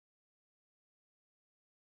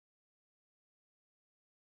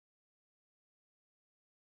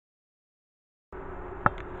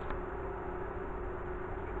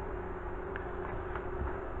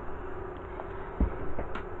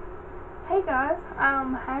Hey guys,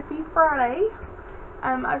 happy Friday.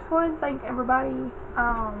 I just want to thank everybody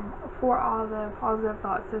for all the positive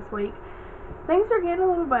thoughts this week. Things are getting a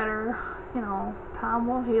little better, time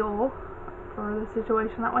will heal for the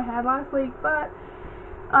situation that we had last week, but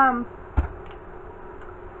I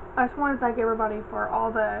just want to thank everybody for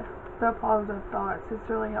all the positive thoughts. It's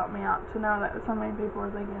really helped me out to know that so many people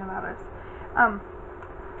are thinking about us.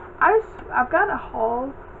 I've got a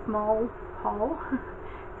small haul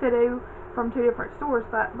to do from 2 different stores,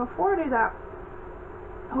 but before I do that,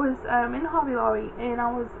 I was in Hobby Lobby and I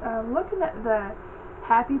was looking at the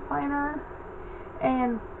Happy Planner,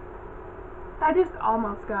 and I just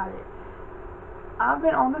almost got it. I've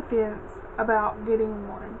been on the fence about getting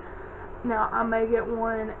one. Now, I may get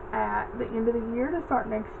one at the end of the year to start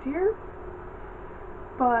next year,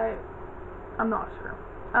 but I'm not sure.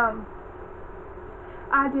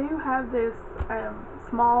 I do have this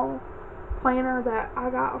small planner that I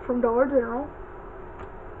got from Dollar General,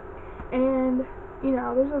 and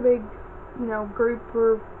there's a big group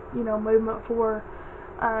or movement for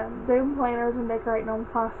doing planners and decorating them,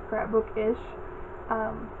 kind of scrapbook-ish.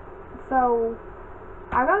 So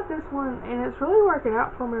I got this one, and it's really working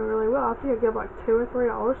out for me really well. I think I give like $2 or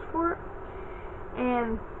 $3 for it,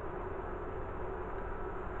 and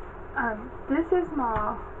this is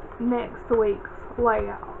my next week's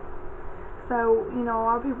layout. So a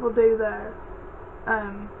lot of people do the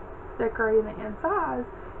decorating the insides,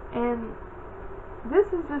 and this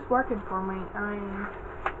is just working for me. I mean,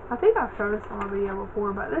 I think I've showed this on a video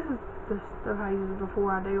before, but this is the stuff I use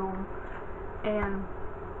before I do them, and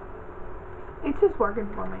it's just working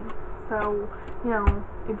for me. So,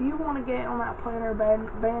 if you want to get on that planner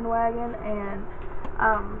bandwagon and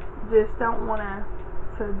just don't want to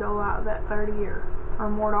dole out that $30 or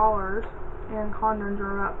more dollars, and condoms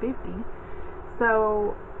are about $50,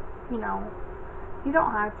 so you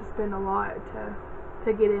don't have to spend a lot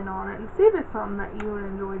to get in on it, and see if it's something that you would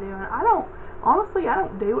enjoy doing. I don't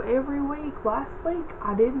do every week. Last week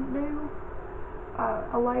I didn't do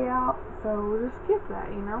a layout, so just skip that,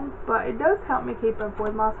 but it does help me keep up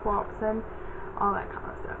with my swaps and all that kind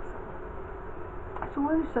of stuff. So I just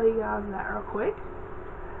wanted to show you guys that real quick.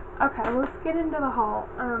 Okay, let's get into the haul.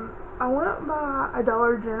 I went by a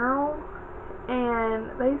Dollar General, and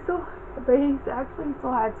they actually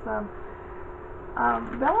still had some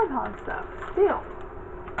Valentine stuff still.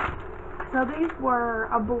 So these were,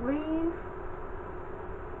 I believe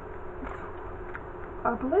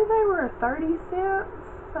they were 30 cents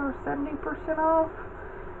or 70% off.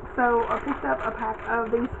 So I picked up a pack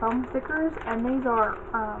of these foam stickers, and these are,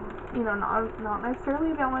 not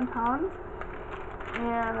necessarily Valentine's.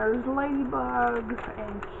 And there's ladybugs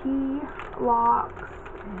and key locks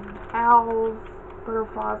and owls,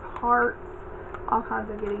 butterflies, hearts, all kinds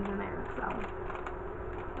of goodies in there. So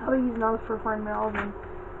I'll be using those for friend mails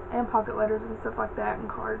and pocket letters and stuff like that, and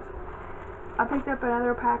cards. I picked up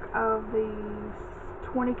another pack of these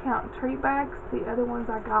 20 count treat bags. The other ones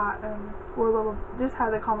I got were just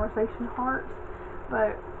had the conversation hearts,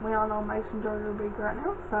 but we all know mason jars are big right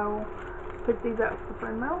now, so picked these up for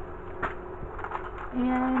friend mail.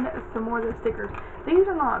 And some more of the stickers. These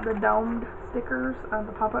are not the domed stickers,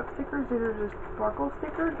 the pop-up stickers. These are just sparkle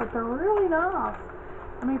stickers, but they're really nice.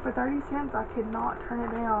 I mean, for 30 cents, I could not turn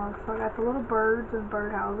it down. So I got the little birds and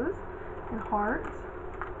birdhouses and hearts,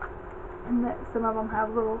 and some of them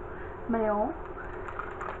have little mail.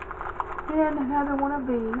 And another one of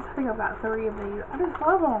these. I think I've got 3 of these. I just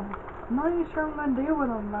love them. I'm not even sure what I'm gonna do with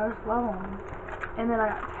them, but I just love them. And then I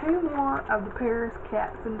got 2 more of the Paris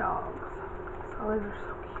cats and dogs. Oh, these are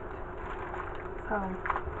so cute. So,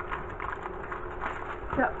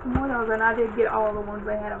 got some more of those, and I did get all the ones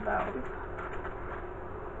they had of those.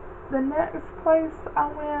 The next place I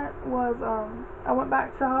went was, I went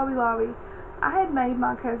back to Hobby Lobby. I had made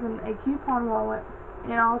my cousin a coupon wallet,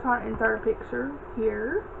 and I'll try to insert a picture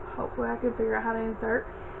here. Hopefully I can figure out how to insert.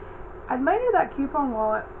 I'd made her that coupon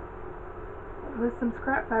wallet with some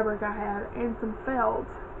scrap fabric I had and some felt,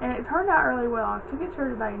 and it turned out really well. I took it to her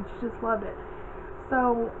today, and she just loved it.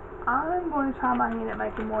 So I'm going to try my hand at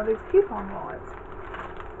making more of these coupon wallets.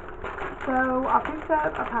 So I picked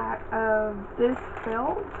up a pack of this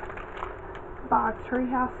felt by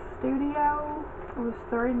Treehouse Studio. It was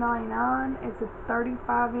 $3.99. It's a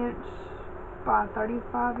 35-inch by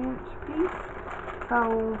 35-inch piece.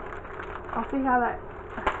 So I'll see how that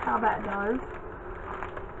does.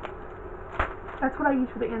 That's what I use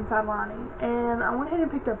for the inside lining. And I went ahead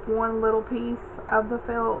and picked up one little piece of the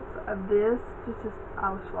felt of this.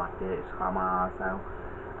 I just liked it. It just caught my eye. So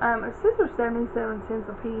it says they're 77 cents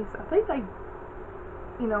a piece. I think they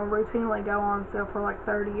routinely go on sale for like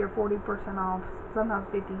 30 or 40% off, sometimes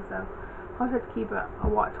 50, so I'll have to keep a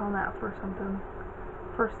watch on that for something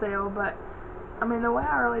for sale. But I mean, the way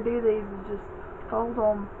I really do these is just fold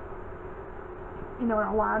them, you know, and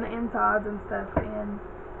align the insides and stuff, and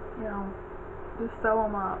you know, just sew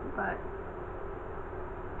them up. But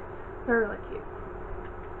they're really cute.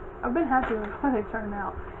 I've been happy with how they turned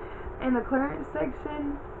out. In the clearance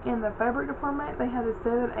section, in the fabric department, they had a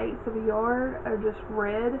 7/8 of a yard of just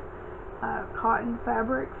red cotton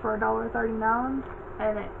fabric for $1.39,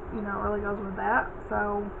 and it, you know, really goes with that.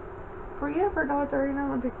 So for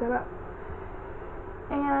 $1.39, I picked that up.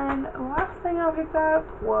 And the last thing I picked up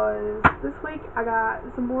was this week I got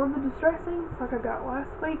some more of the distressing, like I got last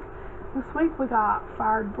week. This week we got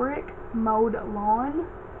Fired Brick, Mowed Lawn,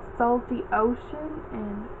 Salty Ocean,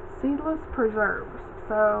 and Seedless Preserves.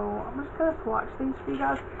 So I'm just gonna swatch these for you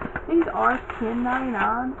guys. These are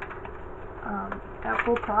 $10.99 at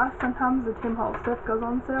full price. Sometimes the Tim Holtz stuff goes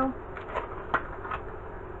on sale,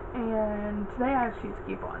 and today I just used a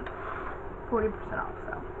coupon, 40% off.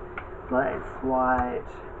 So let's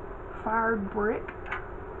swatch Fired Brick.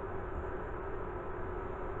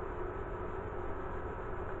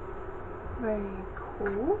 Very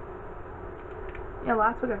cool. Yeah,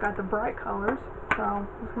 last week I got the bright colors, so I'm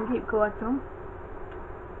just gonna keep collecting them.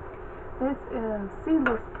 This is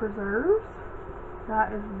Seedless Preserves.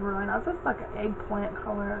 That is really nice. It's like an eggplant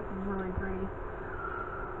color. It's really pretty.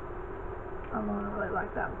 I really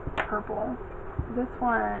like that purple. This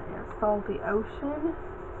one is Salty Ocean.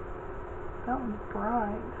 That one's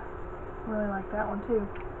bright. Really like that one too.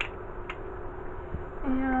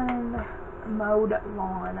 And Mowed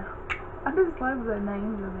Lawn. I just love the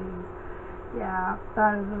names of these. Yeah,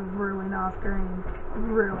 that is a really nice green.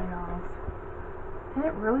 Really nice. And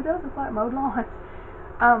it really does look like mowed lawn.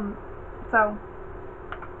 So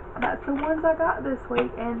that's the ones I got this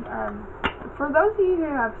week. And for those of you who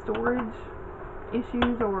have storage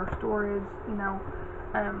issues or storage, you know,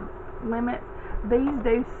 limits, these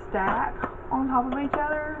do stack on top of each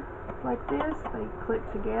other like this. They click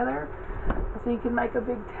together, so you can make a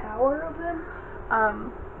big tower of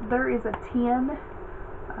them. There is a tin,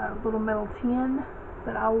 little metal tin,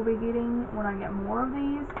 that I will be getting when I get more of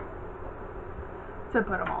these to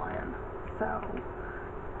put them all in. So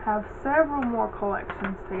have several more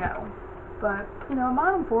collections to go, but you know,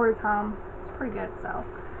 buying them 4 at a time is pretty good. So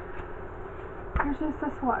here's just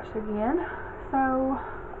a swatch again. So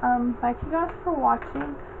thank you guys for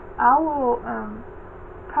watching. I will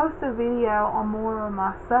post a video on more of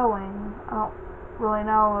my sewing. I don't really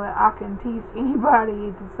know that I can teach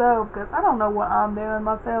anybody to sew, because I don't know what I'm doing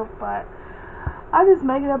myself, but I just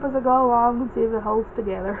make it up as I go along and see if it holds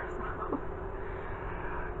together.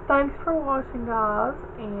 So thanks for watching, guys,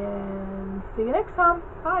 and see you next time.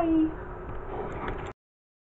 Bye.